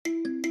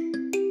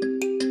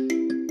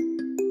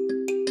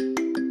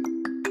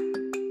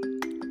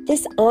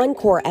This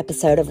encore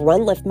episode of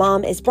Run Lift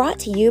Mom is brought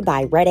to you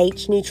by Red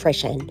H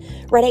Nutrition.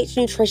 Red H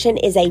Nutrition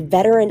is a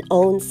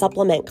veteran-owned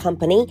supplement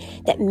company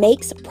that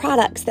makes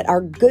products that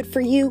are good for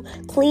you,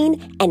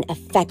 clean, and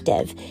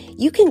effective.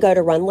 You can go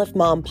to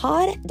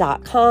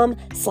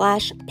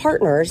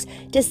runliftmompod.com/partners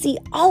to see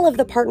all of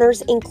the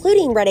partners,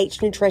 including Red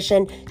H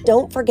Nutrition.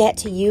 Don't forget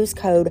to use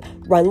code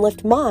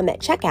RunLiftMom at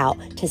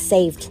checkout to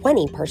save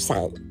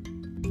 20%.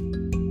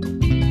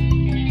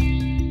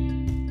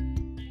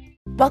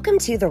 Welcome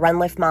to the Run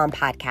Lift Mom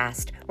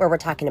podcast, where we're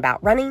talking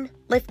about running,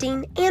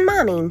 lifting, and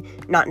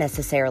momming, not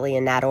necessarily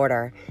in that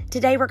order.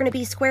 Today, we're going to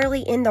be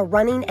squarely in the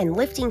running and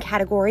lifting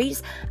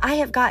categories. I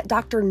have got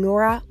Dr.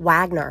 Nora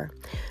Wagner.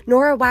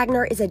 Nora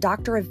Wagner is a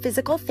doctor of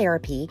physical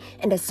therapy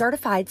and a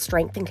certified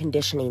strength and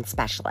conditioning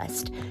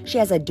specialist. She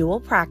has a dual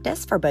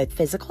practice for both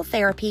physical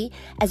therapy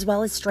as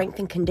well as strength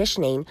and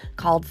conditioning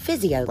called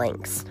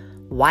PhysioLinks.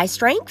 Why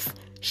strength?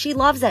 She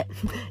loves it.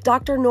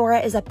 Dr. Nora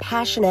is a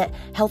passionate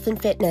health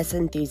and fitness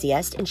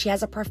enthusiast, and she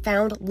has a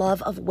profound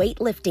love of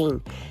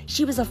weightlifting.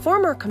 She was a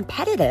former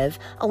competitive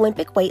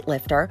Olympic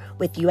weightlifter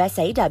with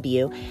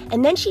USAW,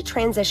 and then she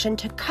transitioned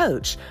to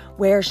coach,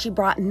 where she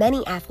brought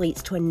many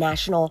athletes to a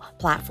national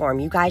platform.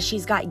 You guys,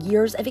 she's got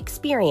years of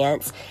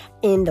experience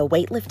in the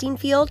weightlifting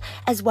field,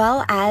 as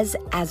well as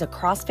a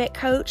CrossFit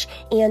coach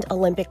and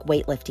Olympic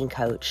weightlifting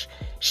coach.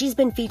 She's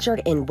been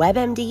featured in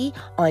WebMD,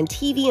 on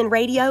TV and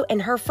radio,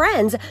 and her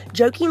friends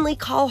jokingly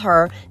call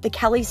her the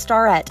Kelly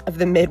Starrett of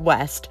the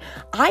Midwest.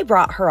 I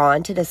brought her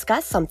on to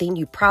discuss something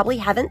you probably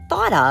haven't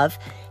thought of,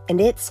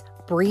 and it's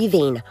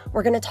breathing.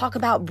 We're going to talk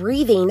about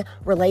breathing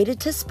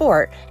related to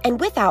sport, and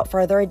without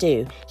further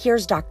ado,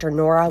 here's Dr.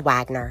 Nora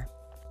Wagner.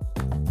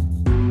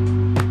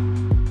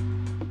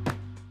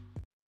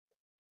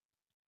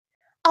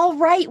 All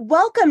right,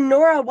 welcome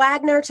Nora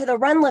Wagner to the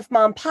Run Lift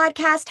Mom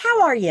podcast.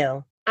 How are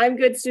you? I'm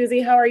good,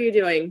 Susie. How are you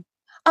doing?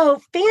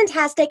 Oh,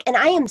 fantastic. And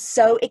I am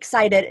so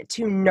excited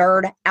to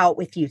nerd out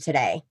with you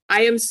today.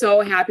 I am so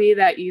happy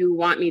that you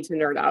want me to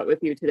nerd out with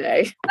you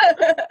today.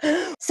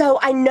 So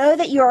I know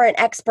that you're an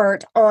expert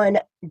on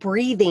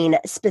breathing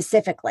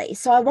specifically.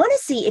 So I want to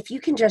see if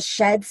you can just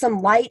shed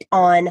some light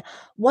on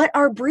what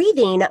our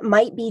breathing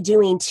might be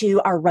doing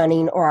to our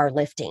running or our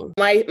lifting.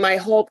 My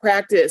whole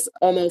practice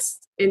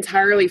almost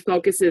entirely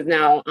focuses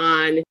now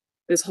on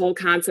this whole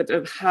concept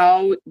of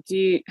how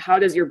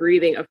does your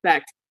breathing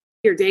affect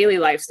your daily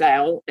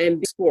lifestyle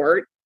and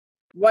sport.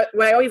 What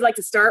I always like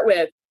to start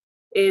with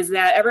is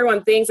that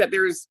everyone thinks that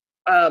there's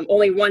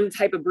only one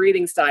type of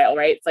breathing style,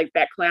 right? It's like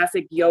that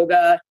classic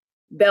yoga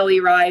belly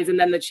rise and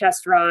then the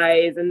chest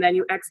rise, and then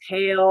you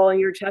exhale and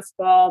your chest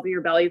falls and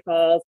your belly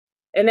falls,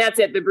 and that's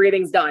it. The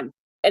breathing's done.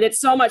 And it's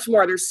so much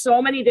more. There's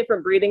so many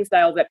different breathing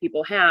styles that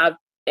people have,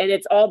 and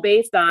it's all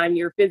based on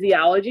your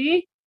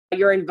physiology,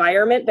 your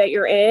environment that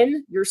you're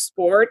in, your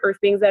sport, or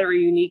things that are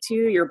unique to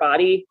you. Your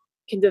body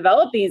can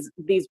develop these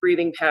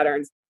breathing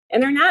patterns,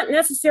 and they're not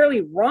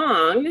necessarily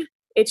wrong.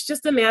 It's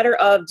just a matter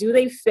of, do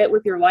they fit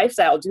with your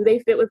lifestyle? Do they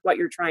fit with what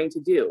you're trying to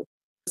do?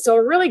 So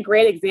a really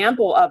great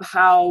example of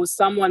how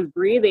someone's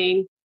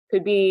breathing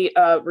could be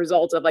a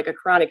result of like a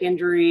chronic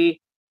injury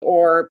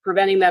or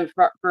preventing them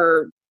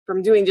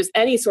from doing just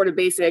any sort of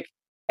basic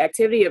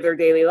activity of their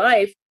daily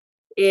life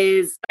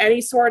is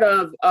any sort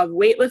of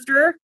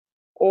weightlifter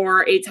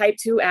or a type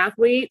 2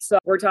 athlete. So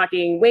we're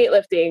talking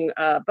weightlifting,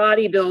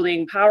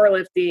 bodybuilding,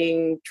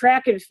 powerlifting,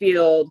 track and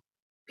field,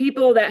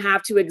 people that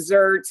have to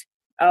exert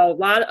a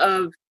lot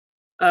of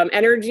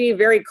energy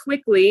very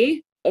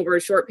quickly over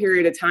a short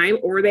period of time,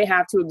 or they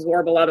have to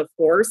absorb a lot of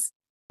force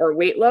or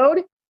weight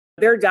load.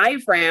 Their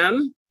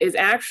diaphragm is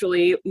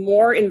actually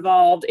more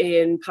involved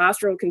in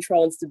postural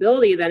control and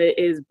stability than it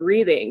is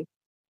breathing.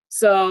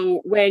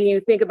 So when you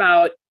think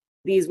about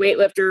these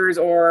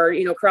weightlifters or,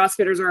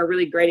 CrossFitters are a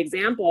really great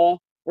example,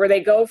 where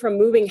they go from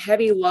moving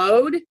heavy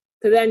load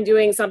to then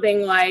doing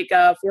something like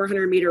a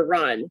 400-meter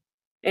run.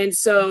 And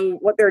so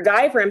what their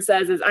diaphragm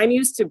says is, I'm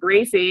used to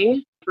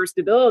bracing for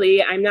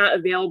stability. I'm not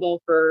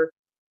available for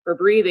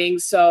breathing.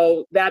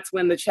 So that's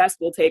when the chest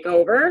will take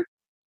over.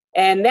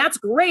 And that's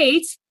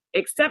great,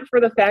 except for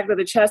the fact that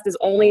the chest is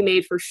only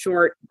made for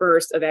short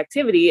bursts of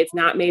activity. It's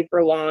not made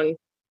for long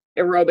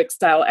aerobic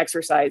style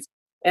exercise.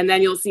 And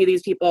then you'll see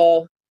these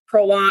people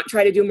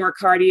try to do more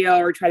cardio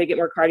or try to get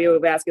more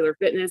cardiovascular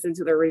fitness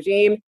into their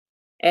regime.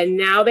 And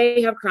now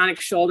they have chronic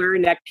shoulder,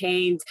 neck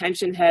pain,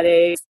 tension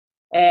headaches,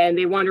 and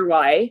they wonder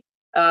why.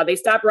 They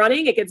stop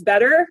running, it gets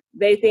better.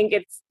 They think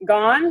it's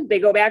gone. They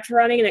go back to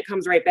running and it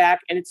comes right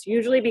back. And it's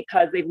usually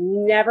because they've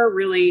never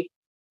really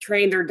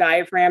trained their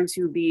diaphragm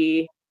to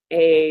be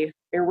a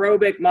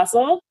aerobic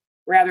muscle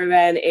rather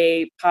than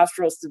a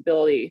postural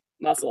stability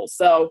muscle.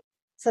 So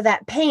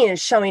that pain is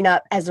showing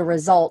up as a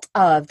result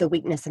of the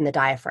weakness in the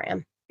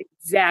diaphragm.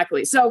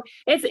 Exactly. So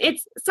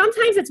it's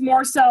sometimes it's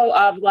more so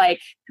of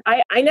like,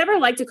 I never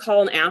like to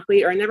call an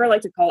athlete, or I never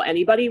like to call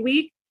anybody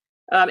weak,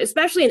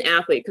 especially an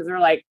athlete, because they're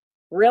like,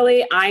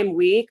 really, I'm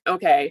weak?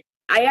 Okay.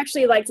 I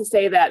actually like to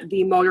say that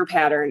the motor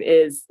pattern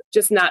is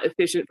just not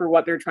efficient for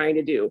what they're trying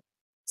to do.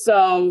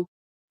 So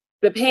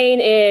The pain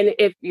in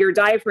if your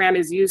diaphragm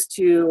is used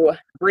to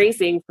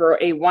bracing for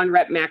a 1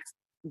 rep max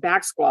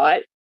back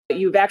squat,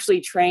 you've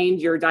actually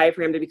trained your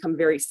diaphragm to become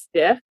very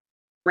stiff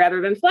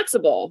rather than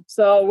flexible.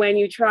 So when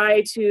you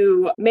try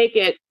to bend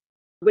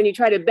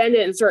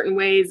it in certain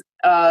ways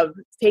of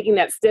taking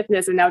that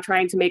stiffness and now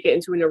trying to make it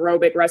into an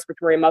aerobic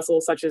respiratory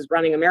muscle, such as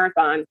running a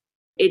marathon,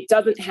 it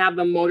doesn't have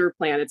the motor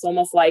plan. It's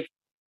almost like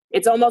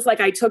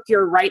I took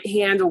your right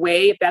hand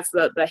away, if that's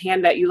the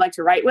hand that you like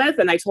to write with,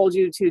 and I told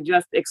you to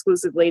just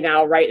exclusively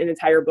now write an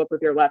entire book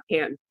with your left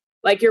hand.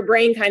 Like your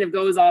brain kind of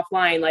goes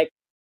offline, like,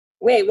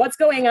 wait, what's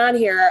going on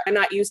here? I'm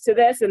not used to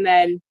this. And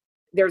then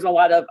there's a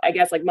lot of, I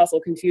guess, like muscle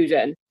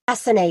confusion.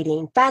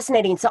 Fascinating.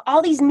 So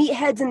all these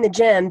meatheads in the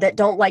gym that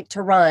don't like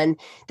to run,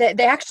 they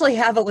actually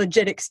have a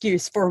legit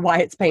excuse for why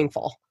it's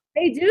painful.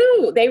 They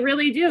do. They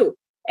really do.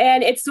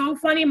 And it's so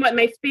funny.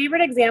 My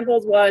favorite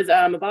examples was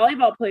a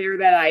volleyball player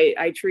that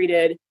I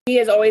treated. He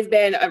has always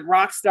been a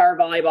rock star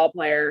volleyball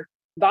player.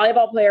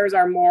 Volleyball players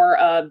are more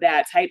of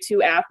that type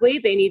 2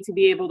 athlete. They need to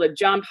be able to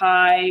jump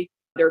high.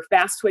 They're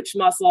fast twitch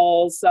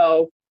muscles.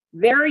 So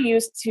they're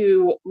used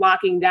to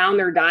locking down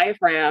their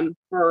diaphragm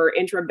for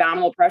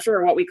intra-abdominal pressure,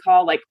 or what we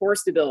call like core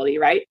stability,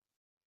 right?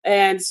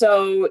 And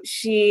so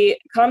she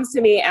comes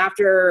to me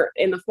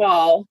in the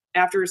fall,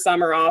 after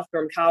summer off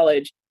from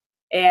college,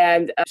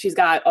 and she's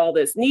got all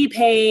this knee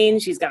pain,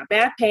 she's got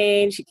back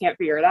pain, she can't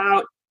figure it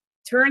out.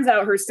 Turns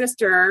out her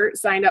sister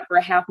signed up for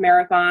a half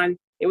marathon.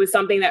 It was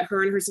something that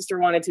her and her sister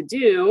wanted to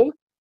do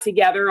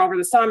together over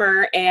the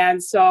summer.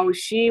 And so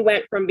she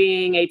went from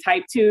being a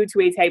type 2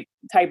 to a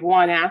type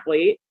 1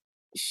 athlete.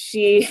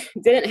 She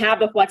didn't have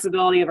the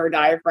flexibility of her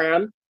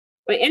diaphragm.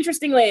 But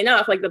interestingly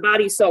enough, like the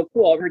body's so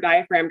cool, her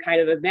diaphragm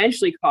kind of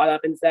eventually caught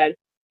up and said,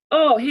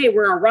 oh, hey,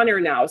 we're a runner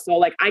now. So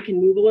like I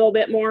can move a little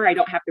bit more. I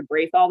don't have to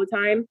brace all the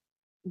time.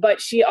 But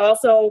she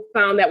also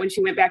found that when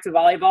she went back to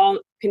volleyball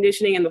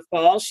conditioning in the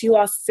fall, she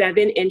lost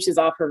 7 inches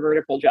off her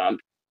vertical jump.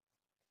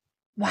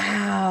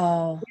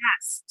 Wow.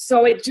 Yes.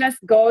 So it just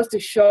goes to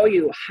show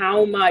you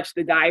how much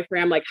the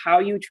diaphragm, like how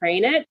you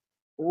train it,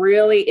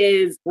 really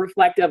is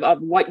reflective of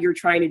what you're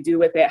trying to do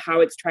with it, how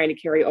it's trying to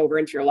carry over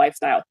into your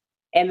lifestyle.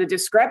 And the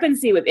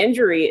discrepancy with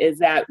injury is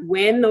that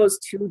when those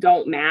two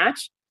don't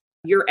match,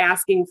 you're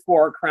asking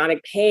for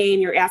chronic pain,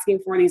 you're asking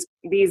for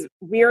these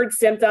weird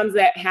symptoms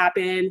that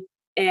happen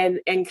and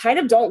kind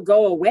of don't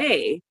go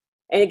away.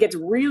 And it gets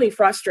really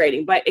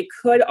frustrating, but it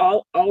could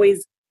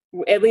always,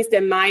 at least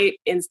in my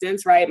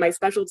instance, right, my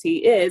specialty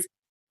is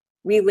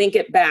we link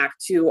it back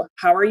to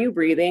how are you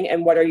breathing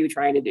and what are you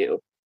trying to do?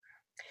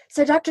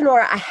 So Dr.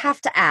 Nora, I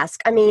have to ask,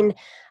 I mean,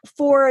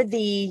 for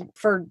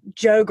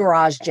Joe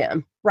Garage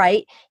Gym,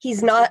 right?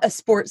 He's not a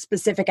sports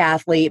specific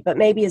athlete, but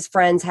maybe his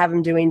friends have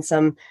him doing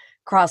some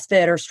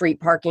CrossFit or street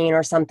parking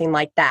or something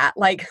like that.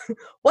 Like,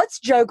 what's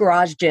Joe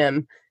Garage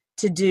Gym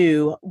to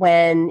do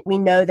when we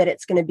know that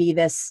it's going to be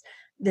this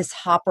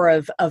hopper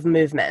of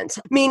movement?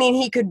 Meaning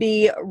he could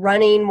be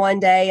running one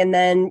day and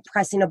then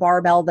pressing a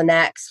barbell the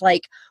next.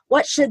 Like,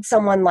 what should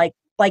someone like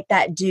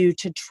that do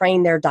to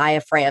train their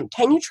diaphragm?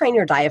 Can you train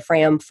your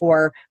diaphragm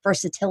for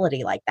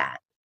versatility like that?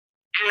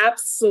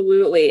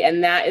 Absolutely.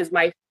 And that is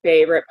my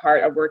favorite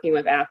part of working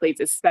with athletes,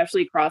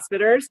 especially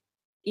CrossFitters.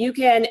 You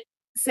can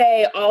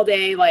say all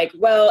day, like,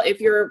 well,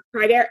 if you're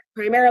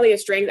primarily a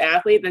strength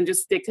athlete, then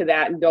just stick to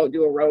that and don't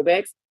do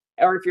aerobics.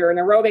 Or if you're an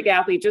aerobic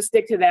athlete, just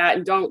stick to that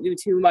and don't do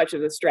too much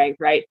of the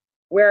strength, right?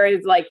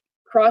 Whereas like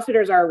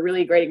CrossFitters are a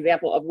really great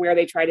example of where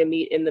they try to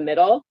meet in the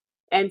middle.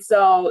 And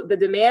so the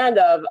demand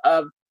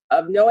of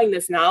knowing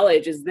this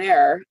knowledge is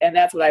there. And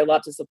that's what I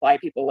love to supply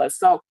people with.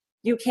 So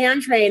you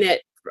can train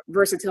it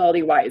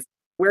versatility wise.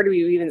 Where do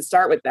you even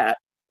start with that?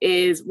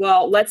 Is,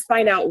 well, let's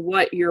find out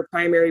what your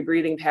primary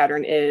breathing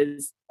pattern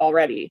is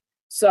already.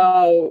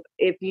 So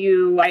if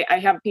I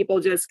have people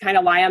just kind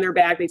of lie on their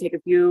back, they take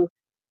a few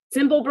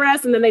simple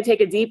breaths and then they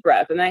take a deep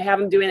breath, and I have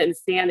them doing it in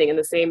standing in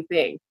the same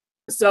thing.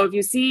 So if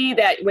you see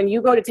that when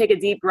you go to take a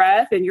deep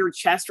breath and your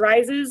chest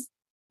rises,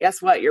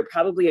 guess what? You're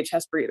probably a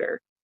chest breather.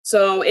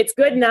 So it's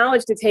good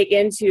knowledge to take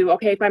into,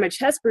 okay, if I'm a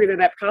chest breather,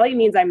 that probably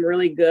means I'm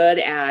really good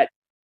at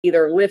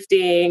either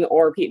lifting,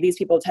 or these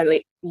people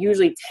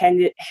usually tend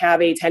to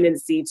have a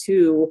tendency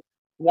to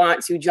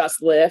want to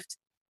just lift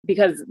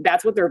because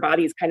that's what their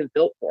body is kind of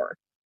built for.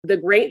 The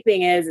great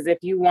thing is if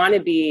you want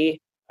to be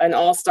an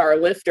all-star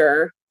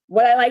lifter,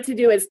 what I like to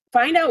do is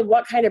find out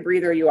what kind of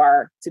breather you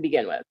are to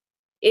begin with.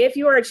 If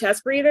you are a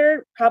chest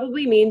breather,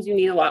 probably means you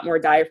need a lot more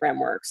diaphragm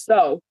work.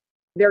 So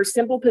there are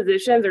simple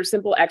positions or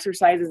simple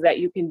exercises that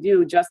you can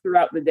do just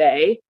throughout the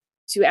day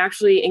to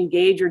actually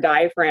engage your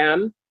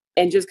diaphragm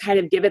and just kind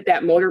of give it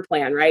that motor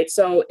plan, right?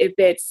 So if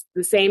it's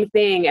the same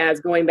thing as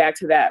going back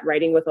to that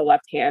writing with a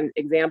left hand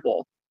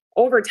example,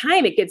 over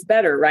time it gets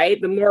better, right?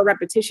 The more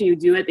repetition you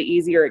do it, the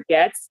easier it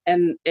gets,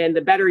 and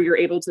the better you're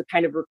able to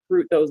kind of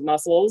recruit those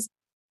muscles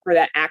for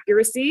that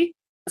accuracy.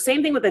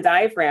 Same thing with the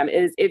diaphragm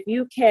is if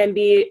you can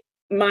be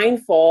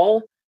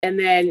mindful and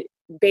then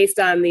based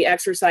on the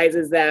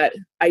exercises that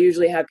I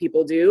usually have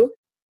people do,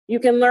 you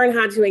can learn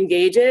how to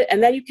engage it,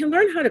 and then you can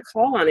learn how to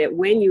call on it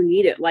when you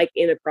need it, like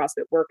in a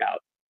CrossFit workout.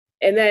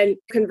 And then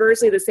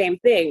conversely, the same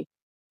thing.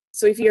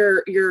 So if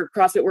your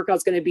CrossFit workout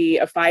is going to be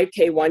a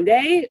 5K one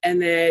day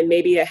and then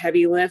maybe a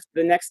heavy lift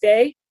the next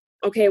day,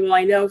 okay, well,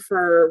 I know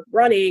for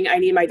running, I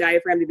need my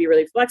diaphragm to be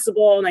really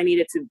flexible and I need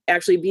it to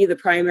actually be the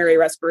primary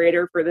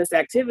respirator for this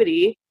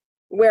activity.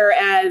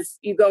 Whereas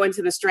you go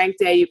into the strength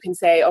day, you can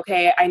say,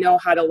 okay, I know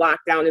how to lock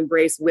down and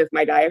brace with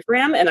my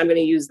diaphragm, and I'm going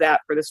to use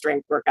that for the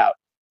strength workout.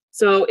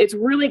 So it's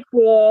really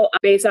cool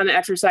based on the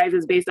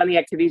exercises, based on the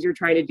activities you're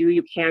trying to do,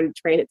 you can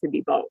train it to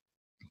be both.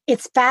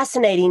 It's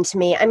fascinating to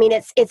me. I mean,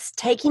 it's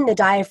taking the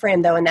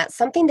diaphragm, though, and that's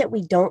something that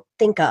we don't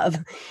think of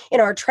in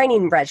our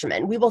training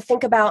regimen. We will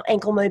think about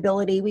ankle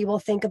mobility. We will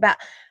think about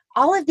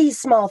all of these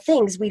small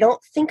things. We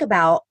don't think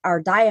about our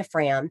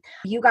diaphragm.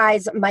 You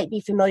guys might be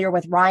familiar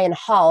with Ryan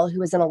Hall,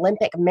 who is an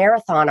Olympic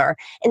marathoner.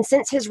 And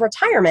since his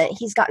retirement,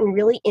 he's gotten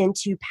really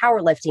into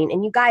powerlifting.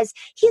 And you guys,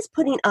 he's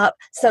putting up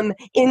some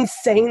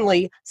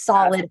insanely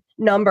solid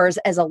numbers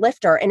as a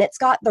lifter. And it's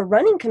got the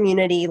running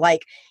community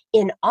like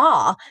in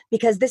awe,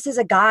 because this is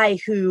a guy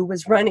who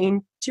was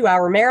running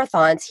 2-hour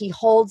marathons. He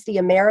holds the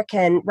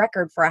American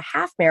record for a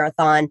half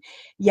marathon,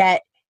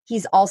 yet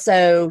he's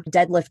also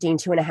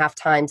deadlifting 2.5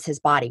 times his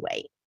body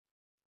weight.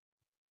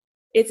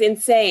 It's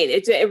insane.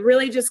 It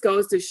really just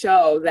goes to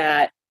show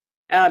that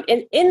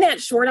in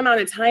that short amount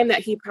of time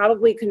that he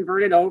probably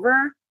converted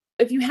over,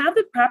 if you have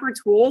the proper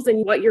tools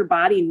and what your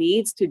body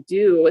needs to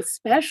do,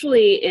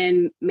 especially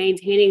in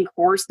maintaining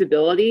core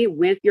stability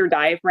with your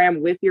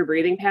diaphragm, with your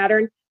breathing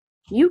pattern,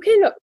 you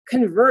can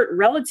convert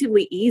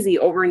relatively easy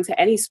over into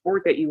any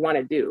sport that you want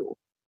to do.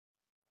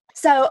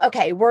 So,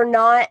 okay,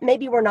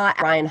 maybe we're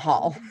not Ryan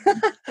Hall.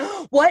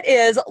 What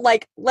is,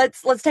 like,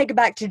 let's take it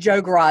back to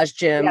Joe Garage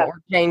Gym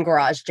or Jane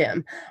Garage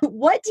Gym.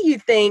 What do you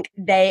think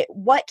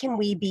what can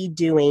we be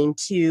doing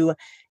to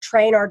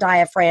train our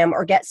diaphragm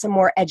or get some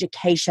more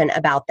education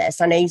about this?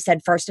 I know you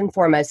said first and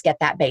foremost, get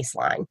that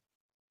baseline.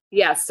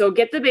 Yes. So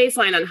get the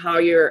baseline on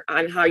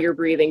how you're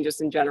breathing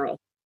just in general.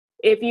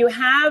 If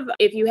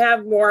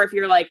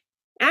you're like,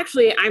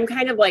 actually, I'm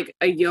kind of like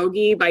a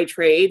yogi by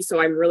trade,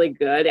 so I'm really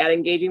good at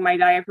engaging my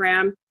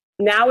diaphragm.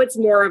 Now it's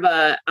more of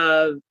a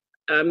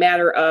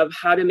matter of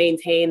how to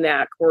maintain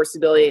that core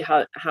stability,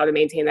 how to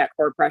maintain that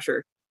core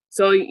pressure.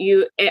 So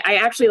I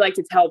actually like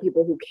to tell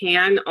people who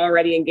can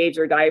already engage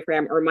their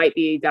diaphragm or might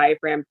be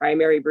diaphragm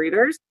primary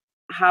breathers,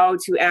 how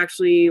to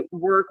actually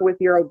work with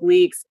your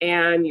obliques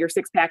and your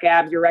six-pack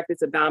abs, your rectus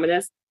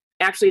abdominis,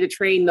 actually to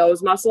train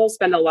those muscles,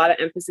 spend a lot of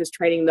emphasis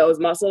training those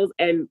muscles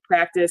and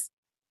practice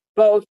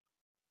both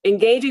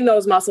engaging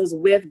those muscles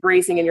with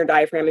bracing in your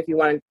diaphragm if you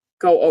want to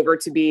go over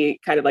to be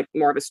kind of like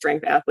more of a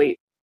strength athlete,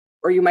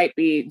 or you might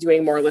be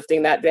doing more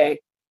lifting that day.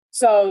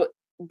 So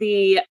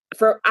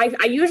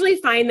I usually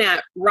find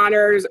that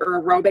runners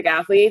or aerobic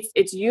athletes,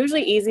 it's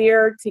usually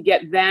easier to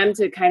get them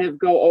to kind of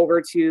go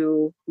over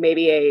to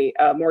maybe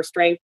a more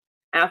strength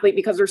athlete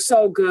because they're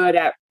so good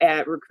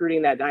at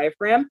recruiting that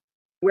diaphragm.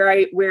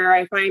 Where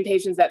I find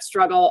patients that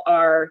struggle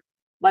are,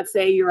 let's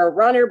say you're a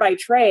runner by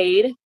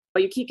trade,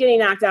 but you keep getting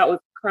knocked out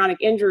with chronic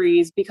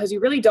injuries because you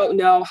really don't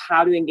know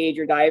how to engage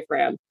your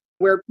diaphragm.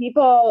 Where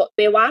people,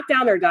 they lock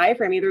down their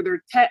diaphragm, either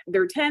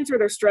they're tense or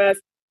they're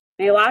stressed,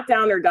 they lock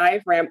down their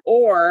diaphragm,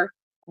 or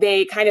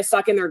they kind of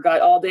suck in their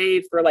gut all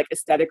day for like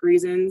aesthetic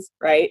reasons,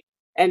 right?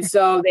 And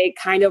so they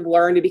kind of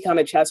learn to become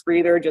a chest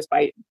breather just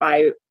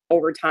by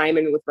over time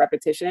and with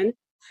repetition.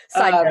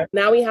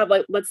 Now we have,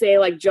 like, let's say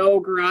like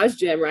Joe Garage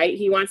Gym, right?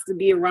 He wants to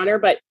be a runner,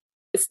 but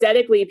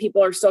aesthetically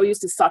people are so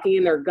used to sucking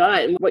in their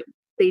gut. And what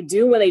they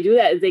do when they do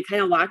that is they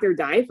kind of lock their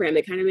diaphragm.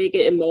 They kind of make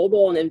it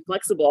immobile and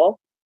inflexible.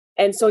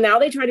 And so now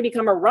they try to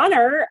become a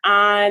runner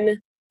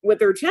with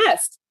their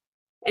chest.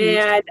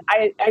 And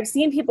I've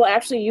seen people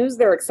actually use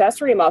their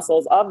accessory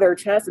muscles of their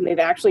chest, and they've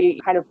actually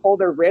kind of pulled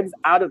their ribs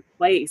out of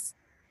place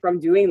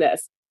from doing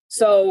this.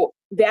 So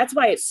that's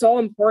why it's so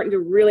important to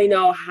really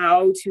know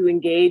how to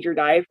engage your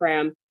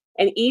diaphragm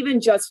and even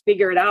just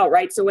figure it out,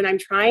 right? So when I'm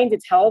trying to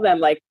tell them,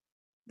 like,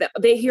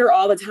 they hear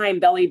all the time,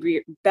 belly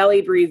breathe,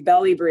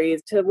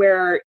 to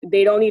where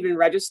they don't even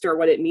register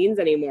what it means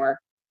anymore.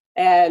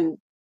 And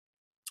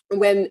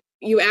when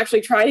you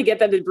actually try to get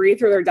them to breathe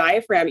through their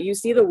diaphragm, you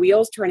see the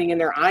wheels turning in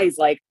their eyes.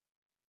 Like,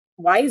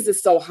 why is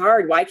this so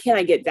hard? Why can't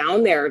I get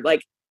down there?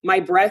 Like, my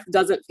breath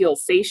doesn't feel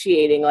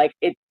satiating. Like,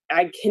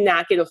 I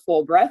cannot get a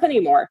full breath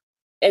anymore.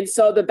 And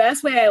so the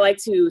best way I like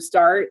to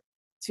start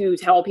to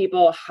tell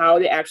people how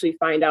to actually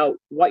find out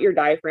what your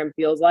diaphragm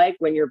feels like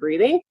when you're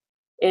breathing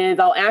is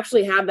I'll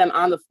actually have them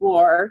on the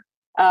floor.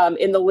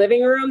 In the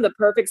living room, the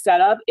perfect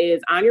setup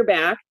is on your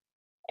back,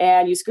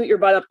 and you scoot your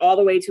butt up all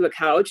the way to a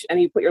couch, and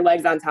you put your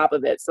legs on top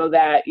of it so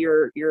that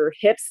your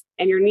hips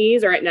and your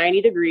knees are at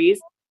 90 degrees,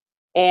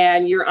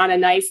 and you're on a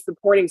nice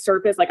supporting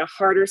surface, like a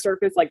harder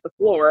surface like the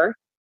floor,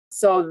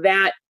 so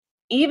that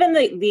even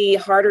the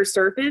harder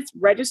surface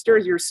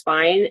registers your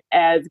spine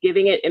as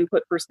giving it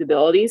input for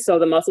stability, so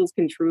the muscles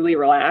can truly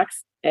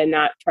relax and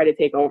not try to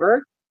take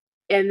over.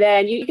 And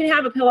then you can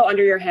have a pillow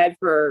under your head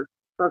for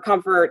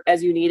comfort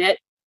as you need it.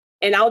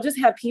 And I'll just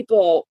have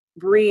people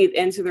breathe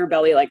into their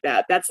belly like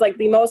that. That's like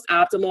the most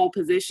optimal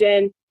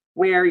position.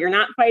 where you're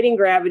not fighting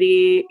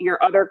gravity,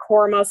 your other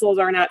core muscles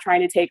are not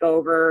trying to take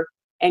over,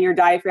 and your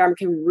diaphragm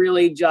can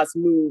really just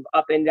move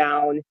up and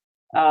down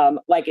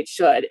like it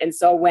should. And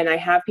so when I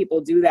have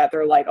people do that,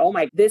 they're like, oh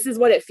my, this is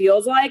what it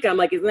feels like. I'm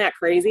like, isn't that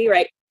crazy?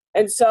 Right.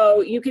 And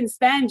so you can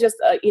spend just,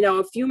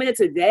 a few minutes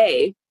a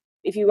day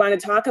if you want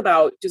to talk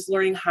about just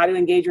learning how to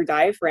engage your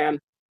diaphragm.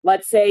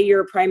 Let's say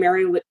you're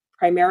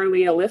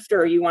primarily a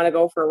lifter, you want to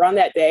go for a run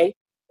that day,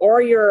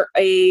 or you're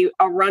a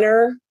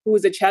runner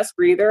who's a chest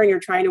breather and you're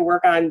trying to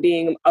work on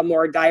being a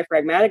more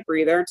diaphragmatic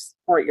breather to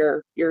support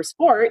your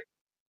sport.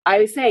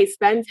 I say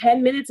spend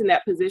 10 minutes in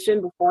that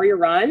position before your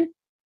run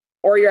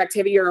or your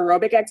activity, your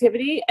aerobic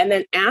activity. And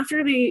then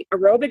after the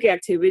aerobic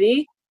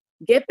activity,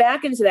 get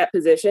back into that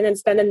position and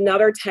spend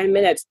another 10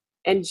 minutes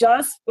and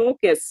just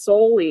focus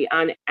solely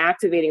on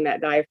activating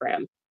that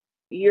diaphragm.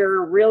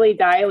 You're really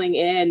dialing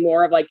in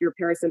more of like your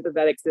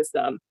parasympathetic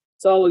system.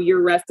 So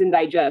your rest and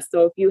digest.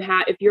 So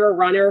if you're a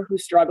runner who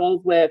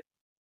struggles with,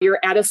 you're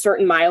at a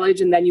certain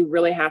mileage and then you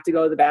really have to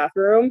go to the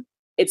bathroom,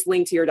 it's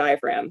linked to your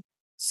diaphragm.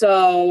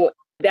 So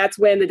that's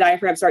when the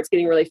diaphragm starts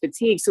getting really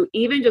fatigued. So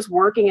even just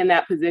working in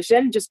that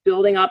position, just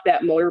building up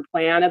that motor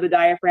plan of the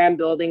diaphragm,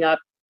 building up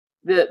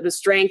the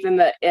strength and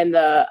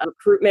the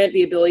recruitment,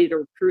 the ability to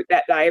recruit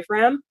that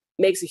diaphragm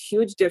makes a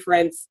huge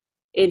difference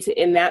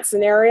in that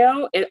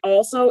scenario. It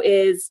also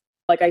is,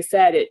 like I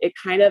said, it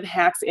kind of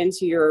hacks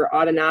into your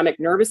autonomic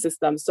nervous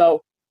system.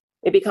 So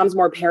it becomes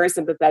more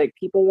parasympathetic.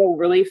 People will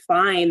really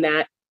find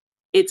that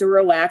it's a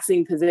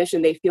relaxing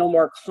position. They feel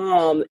more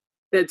calm.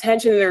 The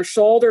tension in their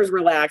shoulders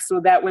relax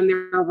so that when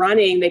they're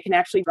running, they can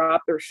actually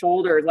drop their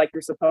shoulders like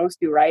you're supposed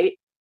to, right?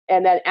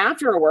 And then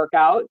after a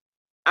workout,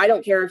 I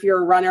don't care if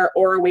you're a runner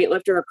or a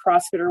weightlifter or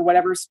CrossFitter,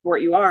 whatever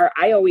sport you are,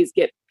 I always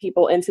get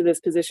people into this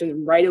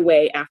position right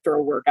away after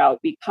a workout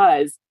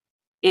because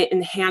it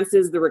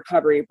enhances the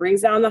recovery. It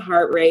brings down the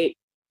heart rate.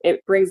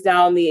 It brings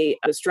down the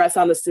stress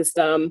on the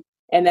system.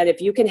 And then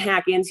if you can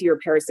hack into your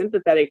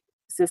parasympathetic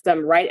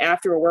system right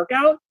after a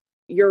workout,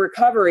 your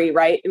recovery,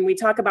 right? And we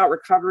talk about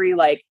recovery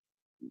like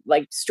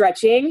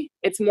stretching.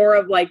 It's more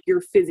of like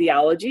your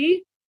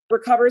physiology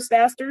recovers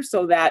faster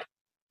so that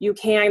you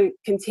can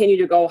continue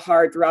to go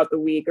hard throughout the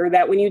week, or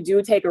that when you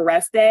do take a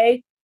rest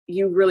day,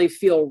 you really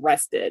feel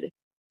rested.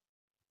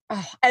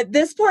 At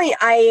this point,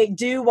 I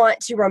do want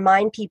to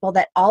remind people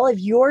that all of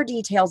your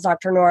details,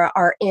 Dr. Nora,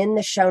 are in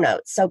the show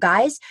notes. So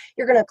guys,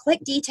 you're going to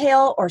click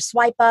detail or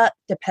swipe up,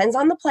 depends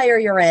on the player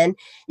you're in.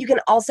 You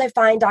can also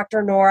find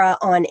Dr. Nora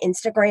on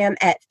Instagram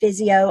at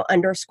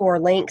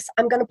physio_links.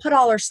 I'm going to put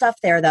all her stuff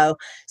there though.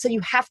 So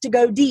you have to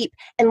go deep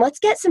and let's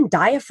get some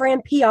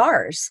diaphragm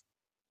PRs.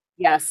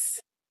 Yes.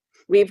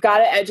 We've got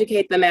to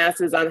educate the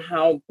masses on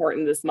how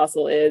important this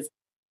muscle is.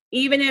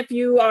 Even if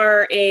you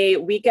are a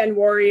weekend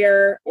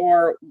warrior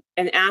or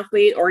an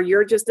athlete, or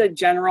you're just a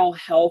general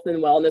health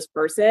and wellness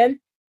person,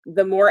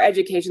 the more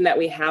education that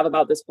we have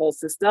about this whole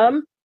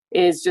system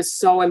is just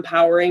so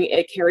empowering.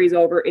 It carries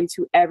over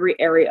into every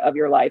area of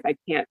your life. I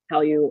can't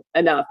tell you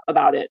enough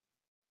about it.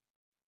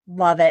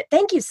 Love it.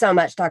 Thank you so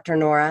much, Dr.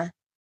 Nora.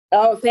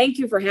 Oh, thank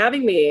you for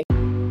having me.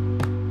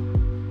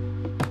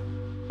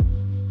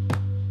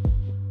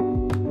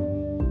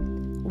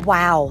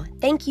 Wow.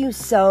 Thank you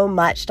so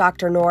much,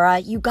 Dr. Nora.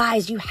 You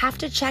guys, you have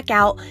to check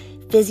out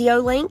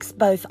PhysioLinks,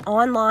 both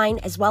online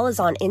as well as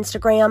on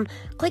Instagram.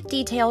 Click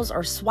details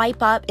or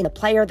swipe up in the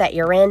player that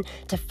you're in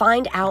to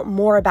find out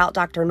more about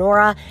Dr.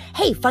 Nora.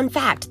 Hey, fun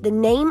fact, the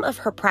name of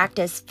her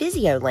practice,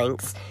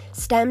 PhysioLinks,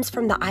 stems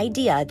from the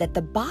idea that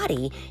the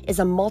body is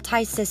a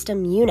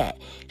multi-system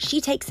unit. She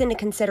takes into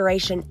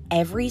consideration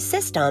every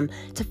system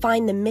to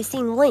find the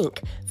missing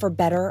link for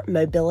better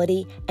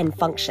mobility and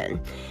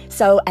function.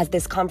 So, as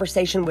this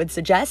conversation would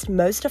suggest,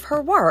 most of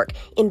her work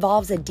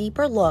involves a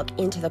deeper look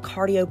into the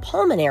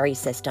cardiopulmonary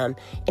system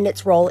and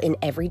its role in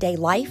everyday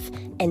life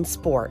and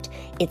sport.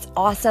 It's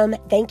awesome.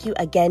 Thank you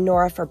again,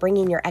 Nora, for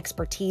bringing your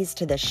expertise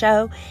to the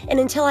show. And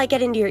until I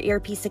get into your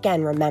earpiece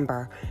again,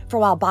 remember, for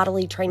while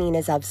bodily training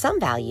is of some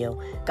value,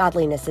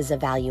 godliness is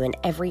of value in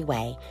every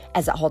way,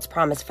 as it holds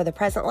promise for the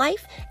present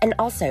life and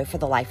also for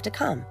the life to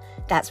come.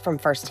 That's from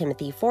 1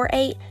 Timothy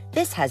 4:8.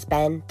 This has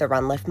been the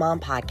Run Lift Mom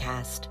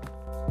podcast.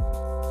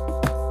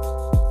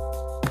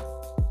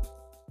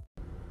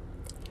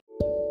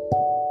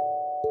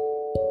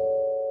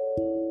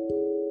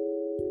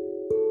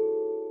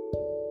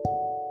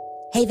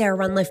 Hey there,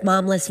 Run Lift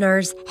Mom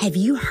listeners. Have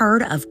you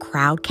heard of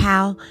Crowd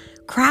Cow?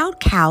 Crowd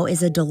Cow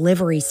is a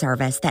delivery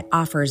service that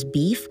offers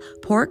beef,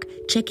 pork,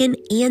 chicken,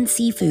 and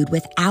seafood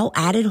without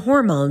added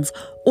hormones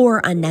or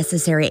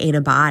unnecessary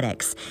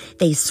antibiotics.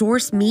 They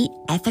source meat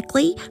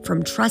ethically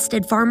from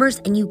trusted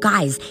farmers, and you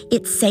guys,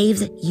 it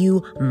saves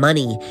you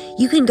money.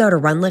 You can go to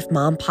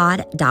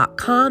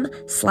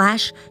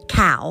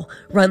runliftmompod.com/cow,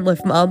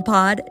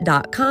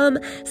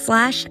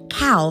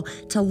 runliftmompod.com/cow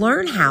to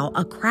learn how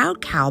a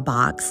Crowd Cow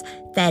box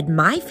fed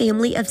my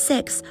family of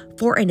 6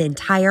 for an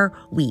entire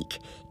week.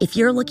 If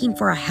you're looking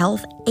for a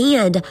health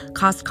and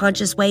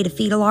cost-conscious way to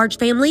feed a large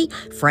family,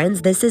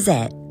 friends, this is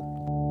it.